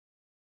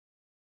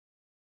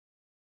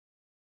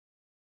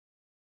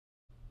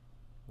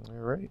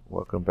Alright,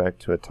 welcome back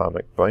to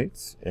Atomic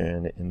Bytes,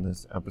 and in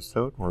this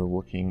episode we're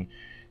looking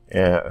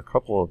at a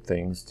couple of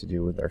things to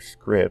do with our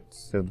script.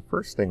 So the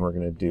first thing we're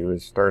going to do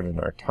is start in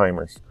our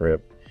timer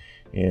script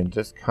and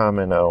just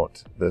comment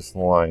out this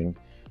line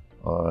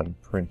on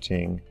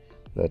printing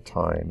the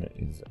time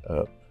is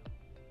up.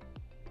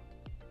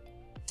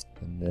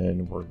 And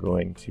then we're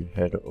going to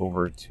head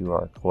over to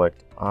our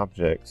collect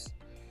objects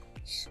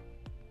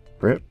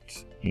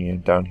script,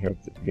 and down here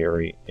at the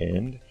very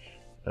end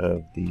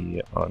of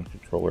the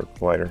onController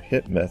Collider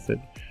hit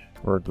method,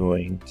 we're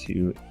going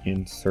to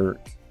insert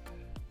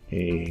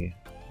a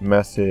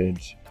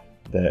message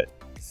that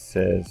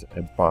says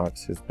a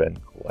box has been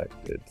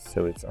collected.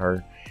 So it's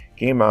our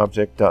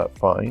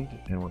GameObject.find,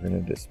 and we're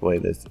going to display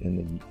this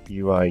in the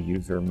UI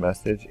user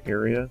message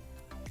area.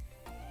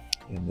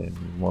 And then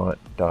we want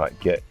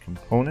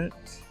 .getComponent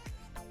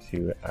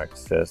to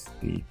access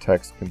the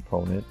text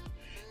component.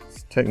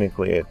 It's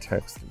technically a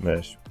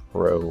TextMesh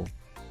Pro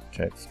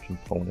text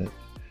component.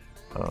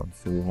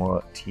 So we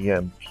want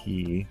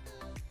TMP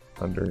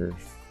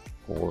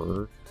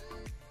underscore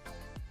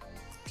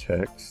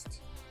text,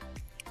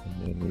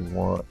 and then we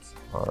want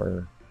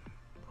our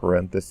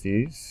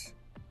parentheses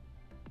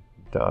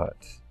dot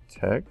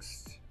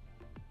text.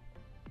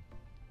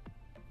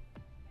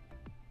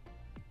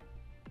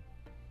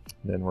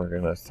 Then we're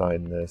going to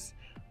assign this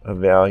a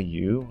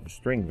value, a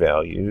string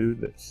value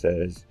that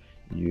says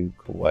you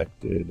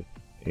collected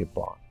a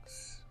box.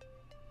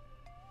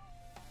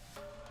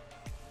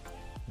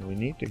 And we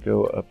need to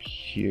go up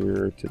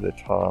here to the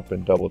top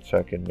and double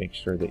check and make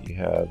sure that you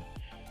have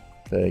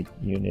the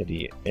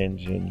Unity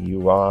Engine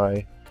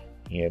UI,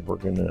 and we're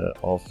going to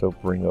also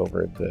bring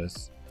over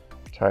this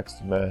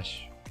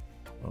TextMesh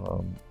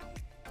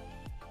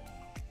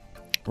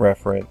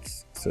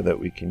reference so that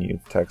we can use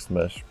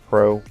TextMesh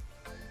Pro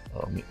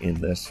in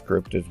this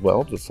script as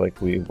well, just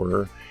like we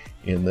were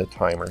in the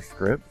timer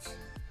script.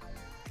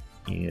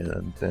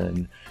 And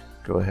then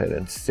go ahead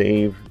and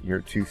save your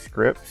two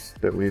scripts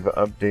that we've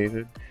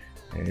updated,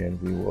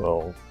 and we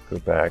will go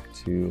back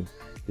to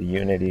the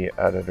Unity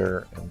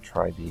editor and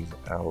try these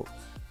out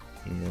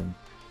in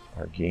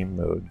our game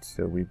mode.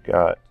 So we've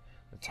got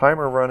the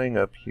timer running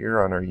up here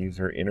on our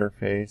user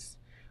interface.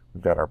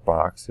 We've got our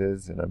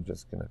boxes, and I'm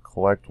just going to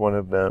collect one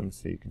of them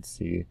so you can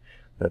see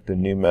that the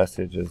new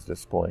message is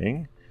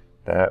displaying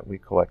that we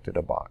collected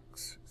a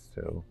box.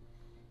 So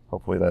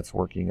hopefully that's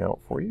working out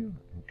for you.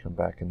 And come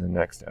back in the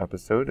next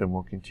episode and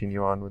we'll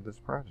continue on with this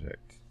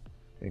project.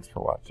 Thanks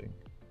for watching.